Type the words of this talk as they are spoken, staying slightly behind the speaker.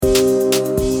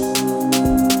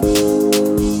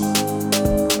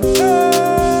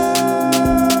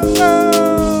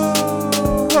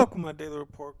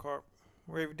scorecard,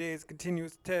 where every day is a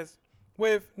continuous test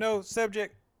with no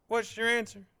subject. What's your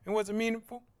answer and was it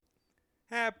meaningful?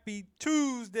 Happy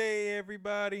Tuesday,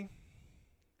 everybody.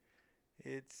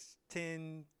 It's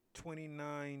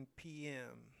 10:29 p.m.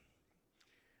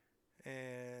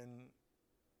 and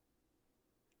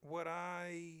what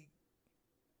I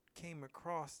came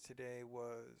across today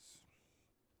was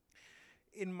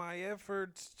in my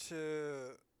efforts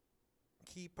to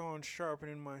keep on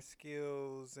sharpening my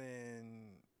skills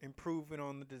and improving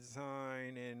on the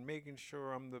design and making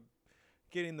sure I'm the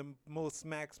getting the most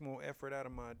maximal effort out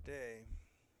of my day.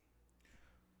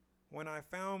 When I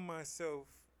found myself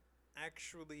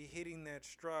actually hitting that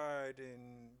stride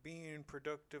and being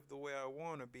productive the way I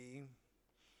want to be,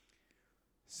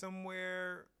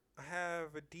 somewhere I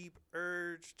have a deep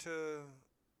urge to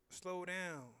slow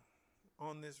down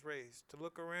on this race, to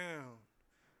look around,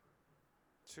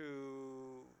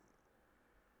 to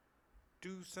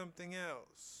do something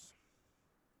else.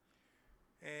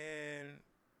 And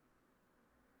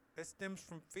that stems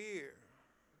from fear.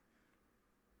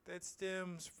 That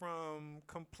stems from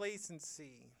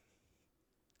complacency.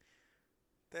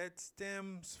 That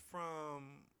stems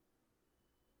from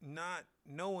not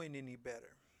knowing any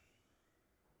better.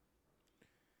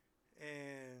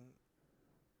 And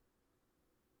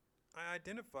I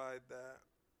identified that.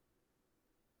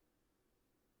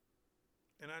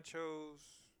 And I chose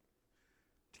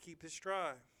to keep this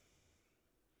stride.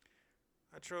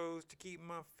 I chose to keep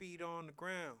my feet on the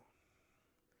ground.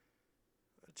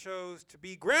 I chose to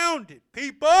be grounded,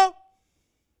 people.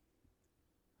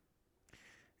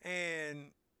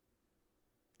 And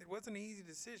it wasn't an easy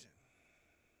decision.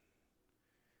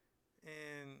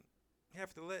 And you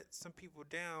have to let some people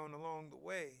down along the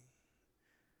way.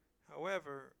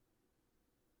 However,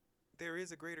 there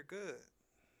is a greater good.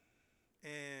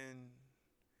 And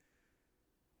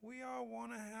we all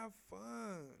want to have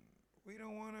fun. We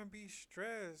don't want to be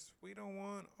stressed. We don't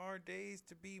want our days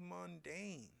to be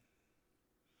mundane.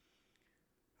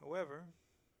 However,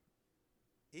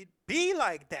 it be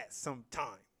like that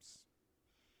sometimes.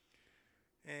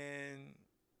 And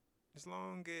as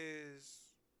long as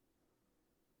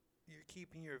you're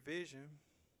keeping your vision,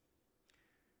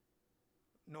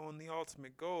 knowing the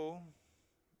ultimate goal,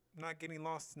 not getting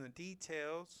lost in the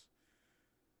details,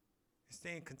 and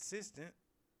staying consistent,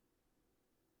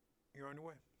 you're on your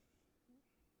way.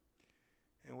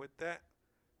 And with that,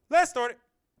 let's start it.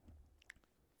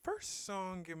 First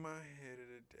song in my head of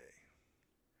the day,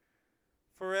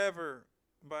 Forever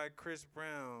by Chris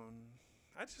Brown.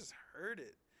 I just heard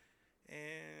it,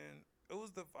 and it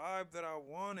was the vibe that I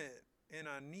wanted and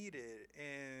I needed.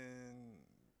 And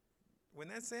when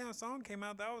that song came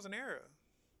out, that was an era.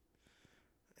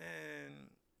 And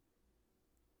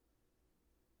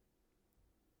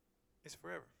it's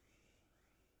forever.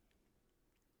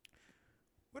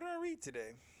 What did I read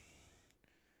today?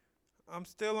 I'm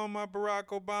still on my Barack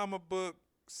Obama book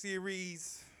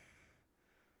series.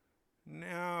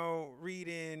 Now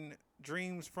reading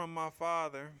Dreams from My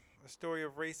Father, a story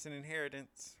of race and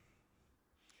inheritance.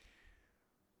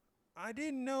 I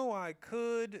didn't know I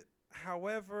could.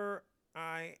 However,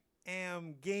 I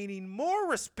am gaining more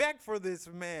respect for this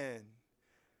man.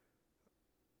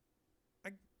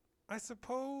 I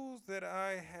suppose that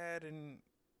I had an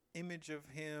image of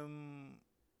him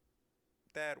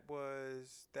that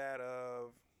was that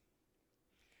of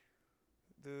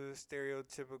the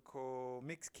stereotypical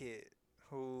mixed kid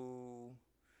who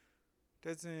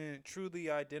doesn't truly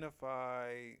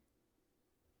identify,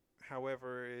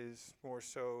 however, is more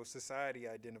so society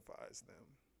identifies them.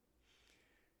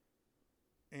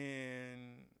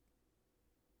 And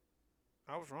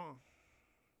I was wrong.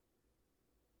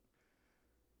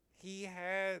 He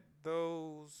had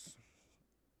those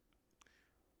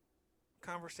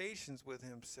conversations with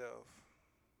himself.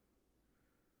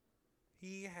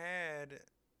 He had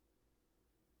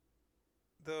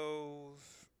those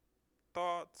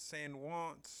thoughts and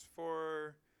wants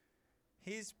for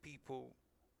his people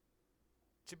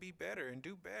to be better and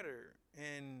do better.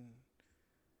 And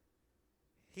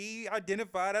he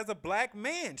identified as a black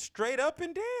man, straight up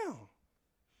and down.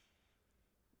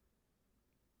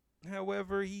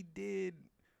 However, he did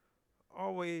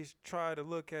always try to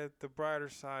look at the brighter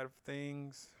side of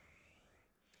things.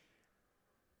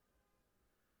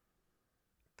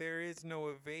 There is no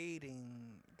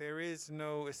evading. There is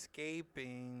no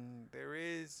escaping. There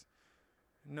is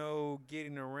no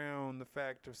getting around the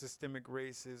fact of systemic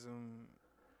racism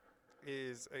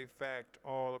is a fact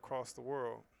all across the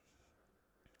world.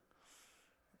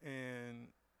 And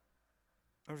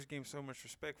I just gave so much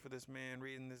respect for this man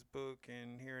reading this book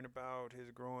and hearing about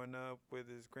his growing up with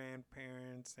his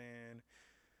grandparents and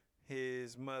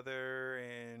his mother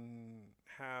and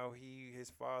how his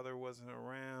father wasn't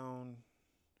around,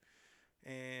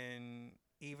 and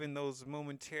even those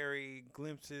momentary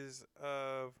glimpses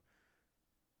of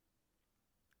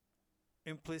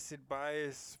implicit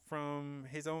bias from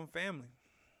his own family.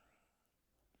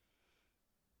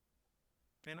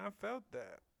 And I felt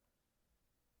that.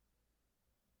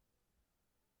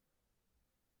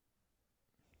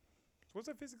 Was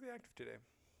I physically active today?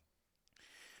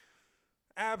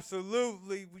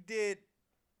 Absolutely. We did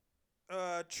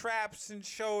traps and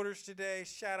shoulders today.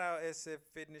 Shout out SF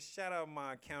Fitness. Shout out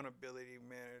my accountability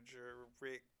manager,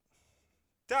 Rick.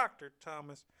 Dr.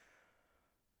 Thomas.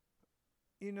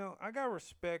 You know, I got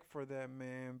respect for that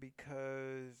man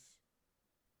because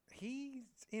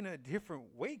he's in a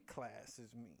different weight class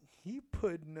as me. He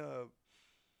putting up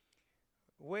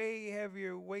way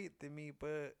heavier weight than me,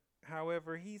 but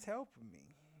however, he's helping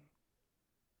me.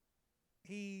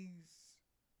 He's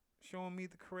showing me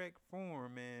the correct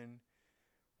form, and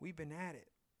we've been at it.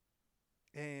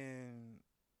 And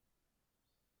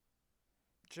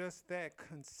just that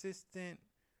consistent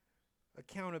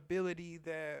accountability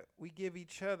that we give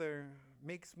each other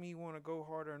makes me want to go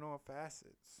harder in all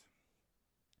facets.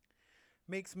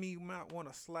 Makes me not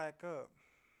want to slack up.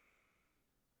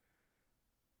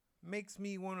 Makes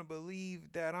me want to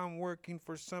believe that I'm working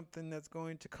for something that's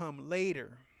going to come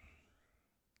later.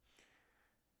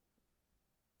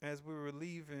 As we were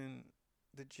leaving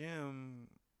the gym,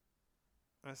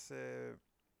 I said,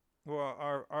 well,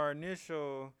 our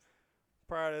initial,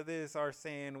 prior to this, our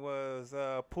saying was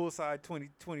poolside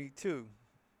 2022.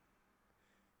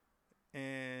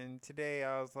 And today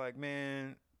I was like,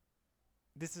 man,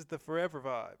 this is the forever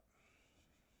vibe.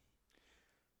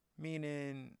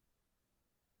 Meaning,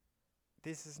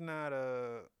 this is not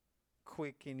a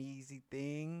quick and easy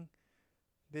thing.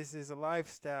 This is a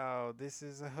lifestyle. This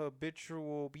is a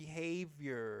habitual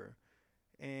behavior.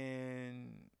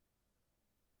 And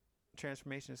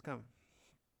transformation is coming.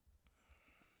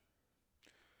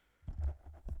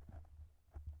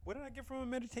 What did I get from my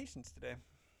meditations today?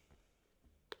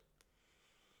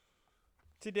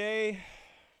 Today,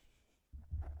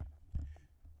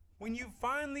 when you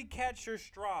finally catch your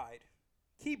stride,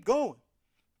 keep going.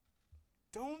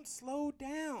 Don't slow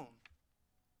down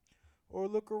or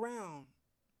look around.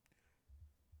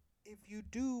 If you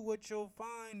do, what you'll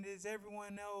find is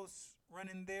everyone else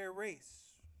running their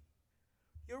race.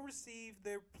 You'll receive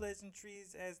their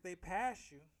pleasantries as they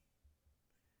pass you.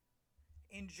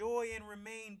 Enjoy and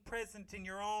remain present in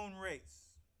your own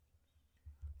race.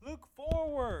 Look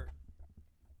forward.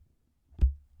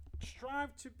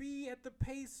 Strive to be at the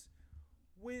pace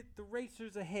with the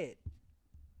racers ahead.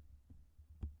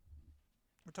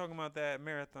 We're talking about that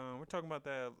marathon. We're talking about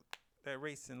that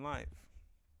race in life.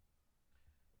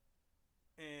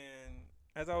 And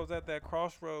as I was at that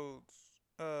crossroads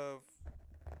of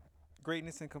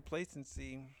greatness and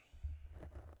complacency,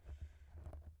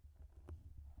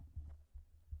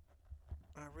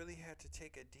 I really had to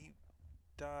take a deep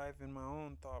dive in my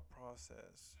own thought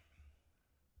process.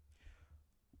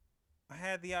 I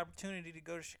had the opportunity to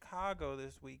go to Chicago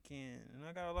this weekend, and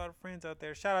I got a lot of friends out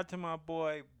there. Shout out to my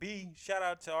boy B. Shout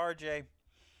out to RJ.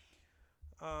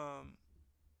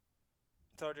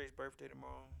 It's RJ's birthday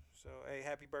tomorrow. So, hey,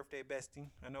 happy birthday, bestie.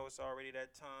 I know it's already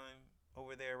that time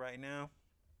over there right now.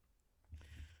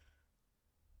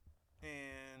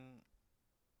 And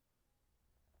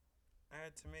I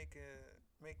had to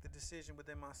make the decision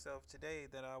within myself today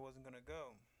that I wasn't going to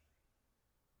go.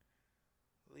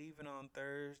 Leaving on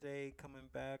Thursday, coming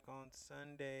back on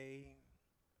Sunday.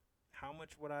 How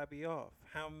much would I be off?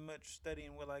 How much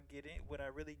studying will I get in? Would I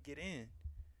really get in?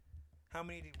 How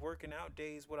many working out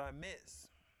days would I miss?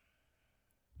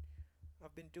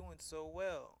 I've been doing so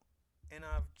well, and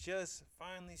I've just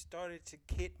finally started to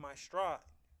hit my stride.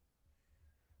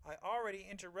 I already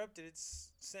interrupted it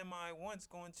semi once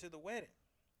going to the wedding.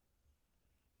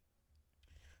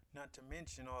 Not to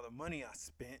mention all the money I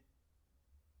spent.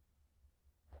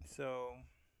 So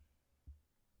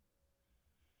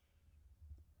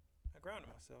I grounded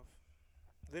myself,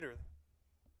 literally.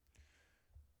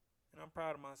 And I'm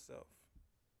proud of myself.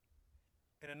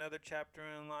 In another chapter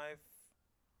in life,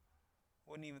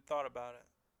 wouldn't even thought about it.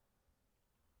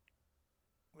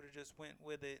 Would have just went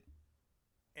with it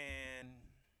and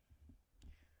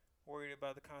worried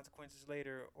about the consequences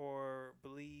later, or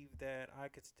believed that I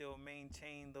could still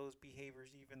maintain those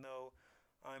behaviors even though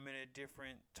I'm in a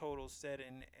different total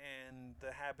setting, and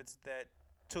the habits that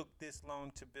took this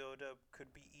long to build up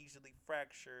could be easily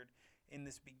fractured in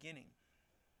this beginning.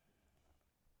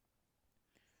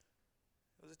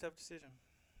 It was a tough decision.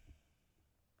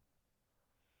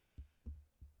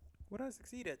 What did I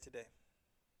succeed at today?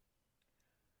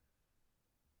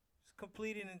 Just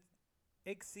completing and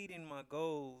exceeding my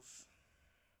goals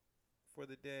for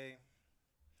the day.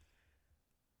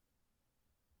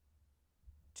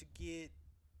 To get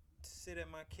to sit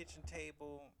at my kitchen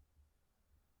table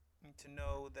and to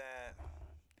know that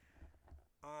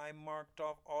I marked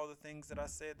off all the things that I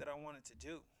said that I wanted to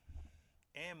do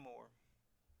and more.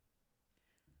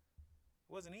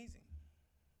 It wasn't easy.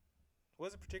 It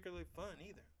wasn't particularly fun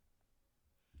either.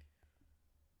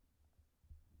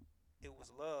 It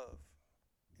was love.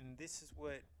 And this is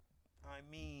what I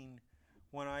mean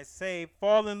when I say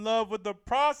fall in love with the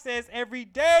process every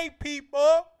day,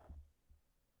 people.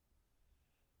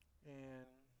 And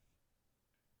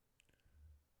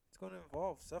it's going to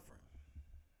involve suffering.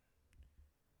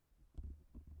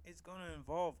 It's going to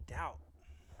involve doubt.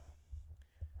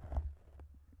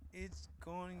 It's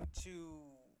going to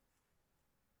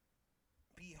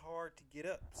be hard to get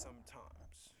up sometimes.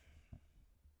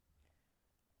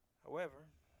 However,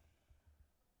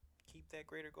 keep that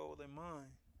greater goal in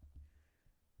mind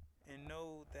and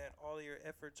know that all your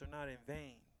efforts are not in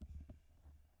vain.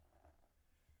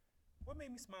 What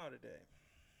made me smile today?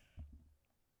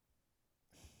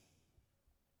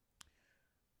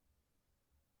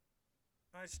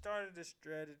 I started a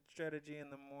strategy in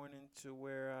the morning to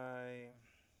where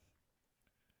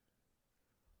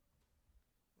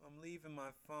I'm leaving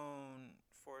my phone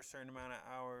for a certain amount of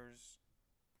hours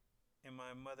in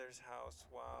my mother's house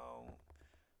while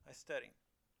I study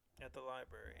at the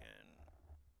library, and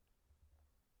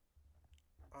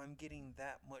I'm getting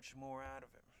that much more out of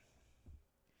it.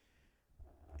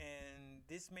 And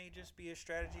this may just be a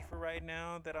strategy for right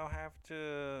now that I'll have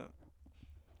to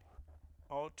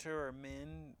alter or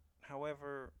mend.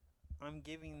 However, I'm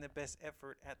giving the best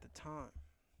effort at the time.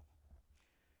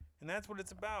 And that's what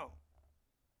it's about.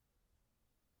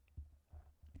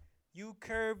 You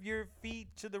curve your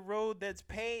feet to the road that's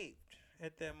paved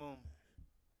at that moment.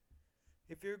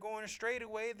 If you're going a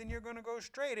straightaway, then you're going to go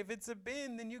straight. If it's a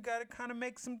bend, then you got to kind of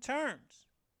make some turns.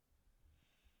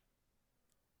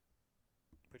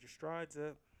 Put your strides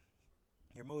up.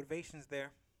 Your motivation's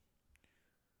there.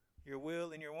 Your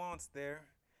will and your wants there.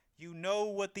 You know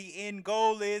what the end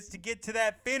goal is, to get to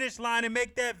that finish line and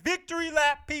make that victory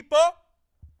lap, people.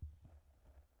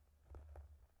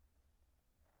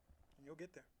 And you'll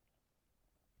get there.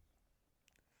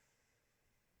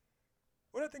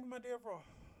 What did I think of my day overall?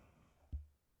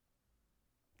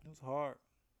 It was hard.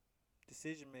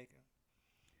 Decision making.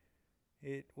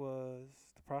 It was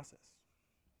the process.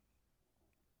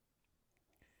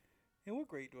 And what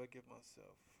grade do I give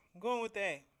myself? I'm going with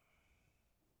A.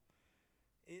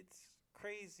 It's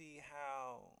crazy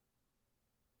how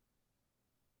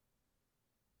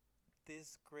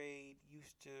this grade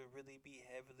used to really be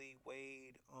heavily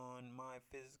weighed on my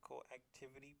physical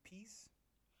activity piece.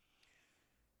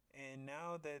 And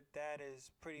now that that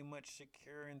is pretty much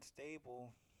secure and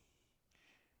stable,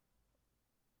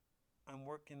 I'm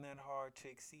working that hard to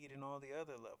exceed in all the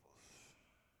other levels.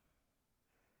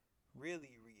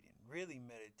 Really reading, really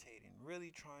meditating,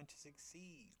 really trying to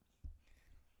succeed.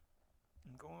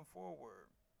 And going forward.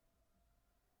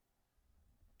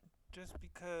 Just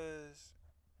because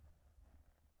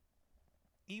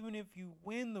even if you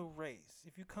win the race,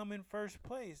 if you come in first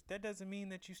place, that doesn't mean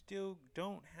that you still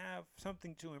don't have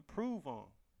something to improve on.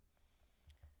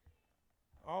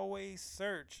 Always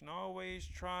search and always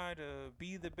try to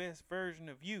be the best version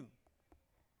of you.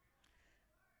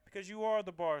 Because you are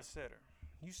the bar setter.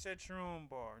 You set your own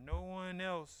bar. No one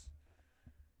else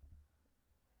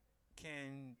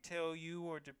can tell you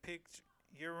or depict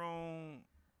your own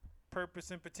purpose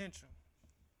and potential.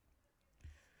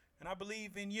 And I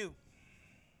believe in you.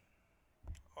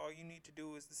 All you need to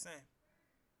do is the same.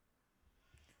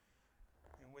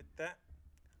 And with that,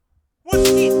 what's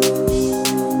it?